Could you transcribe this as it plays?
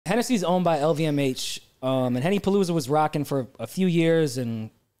Hennessy's owned by LVMH, and Henny Palooza was rocking for a few years, and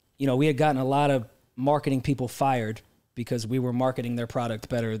you know we had gotten a lot of marketing people fired because we were marketing their product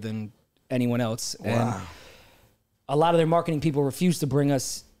better than anyone else. Wow. And a lot of their marketing people refused to bring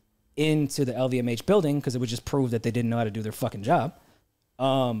us into the LVMH building because it would just prove that they didn't know how to do their fucking job.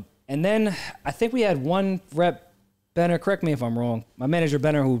 And then I think we had one rep, Benner, correct me if I'm wrong, my manager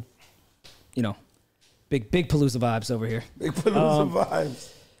Benner, who, you know, big Palooza vibes over here. Big Palooza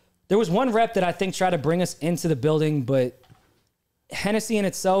vibes. There was one rep that I think tried to bring us into the building, but Hennessy in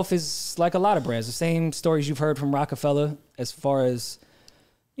itself is like a lot of brands. The same stories you've heard from Rockefeller as far as,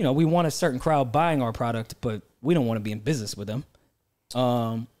 you know, we want a certain crowd buying our product, but we don't want to be in business with them.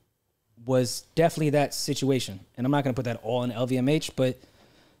 Was definitely that situation. And I'm not going to put that all in LVMH, but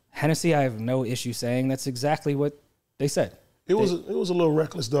Hennessy, I have no issue saying that's exactly what they said. It was a little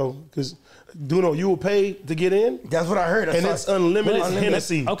reckless though, because Duno, you will pay to get in. That's what I heard. And it's unlimited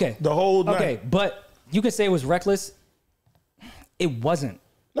Hennessy. Okay, the whole night. Okay, but you could say it was reckless. It wasn't.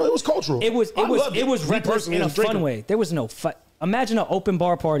 No, it was cultural. It was reckless in a fun way. There was no fight. Imagine an open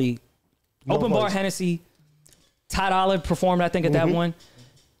bar party, open bar Hennessy. Todd Olive performed, I think, at that one.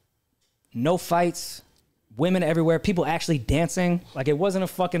 No fights, women everywhere, people actually dancing. Like it wasn't a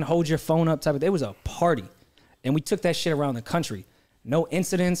fucking hold your phone up type of. It was a party, and we took that shit around the country. No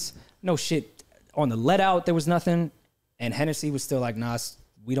incidents, no shit on the let out. There was nothing, and Hennessy was still like, nah,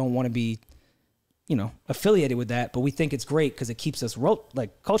 we don't want to be, you know, affiliated with that, but we think it's great because it keeps us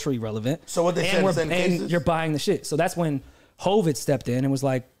like culturally relevant. So what they said, and you're buying the shit. So that's when Hov had stepped in and was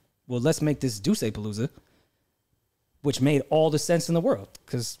like, well, let's make this Duce Palooza. Which made all the sense in the world.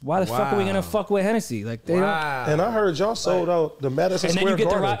 Because why the fuck are we gonna fuck with Hennessy? Like they don't. And I heard y'all sold out the Madison Square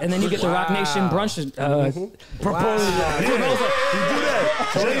Garden. And then you get the Rock Nation brunch proposal. You do that.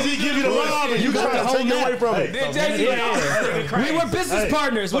 Jay-Z give you the love and you try to take it away from it. We were business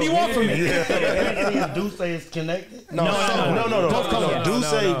partners. What do you want from me? Any of Duce is connected? No.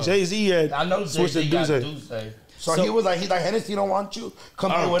 Duce, Jay-Z had switched to Duce. So he was like, Hennessy don't want you.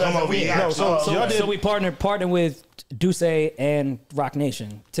 Come on with us. So we partnered with Duce and Rock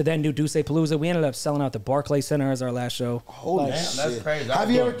Nation to then do Duce Palooza. We ended up selling out the Barclays Center as our last show. Holy shit. That's crazy. I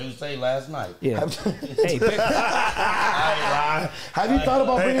was Duce last night. Yeah. Have you thought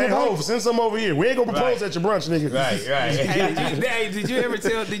about bringing it home? Send some over here. We ain't gonna propose at your brunch, nigga. Right. Hey, did you ever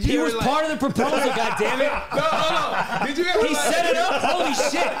tell? He was part of the proposal, goddammit. No. Did you ever? He set it up. Holy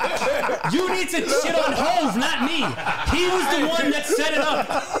shit! You need to shit on Hov, not me. He was the one that set it up.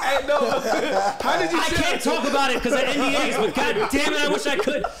 Hey, no. How did you? I can't talk about it because of NDAs, but god damn it, I wish I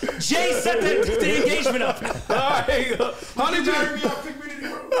could. Jay set the engagement up. All right. How did you?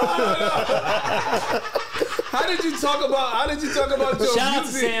 How did you talk about your Shout out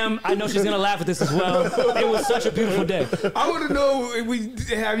to Sam. I know she's gonna laugh at this as well. It was such a beautiful day. I want to know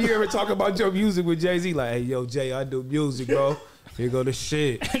have you ever talked about your music with Jay-Z? Like, hey, yo, Jay, I do music, bro. Here go the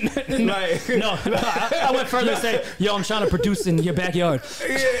shit. No. I went further and said, yo, I'm trying to produce in your backyard.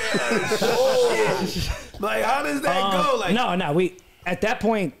 Yeah. Like, how does that go? Like, no. We at that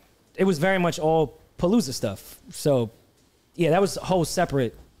point, it was very much all Palooza stuff. So, yeah, that was a whole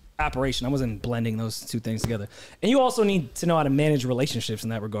separate operation. I wasn't blending those two things together. And you also need to know how to manage relationships in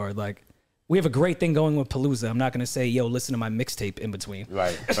that regard. Like, we have a great thing going with Palooza. I'm not going to say, yo, listen to my mixtape in between.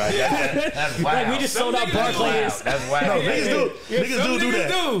 Right. That's wild. Like, we just sold out Barclays. That's wild. No, niggas do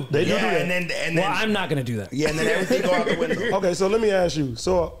that. They do that. And then, well, I'm not going to do that. Yeah, and then everything go out the window. Okay, so let me ask you.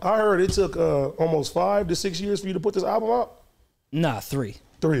 So I heard it took almost 5 to 6 years for you to put this album out? Nah, 3.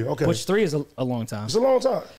 3, okay. Which 3 is a long time. It's a long time.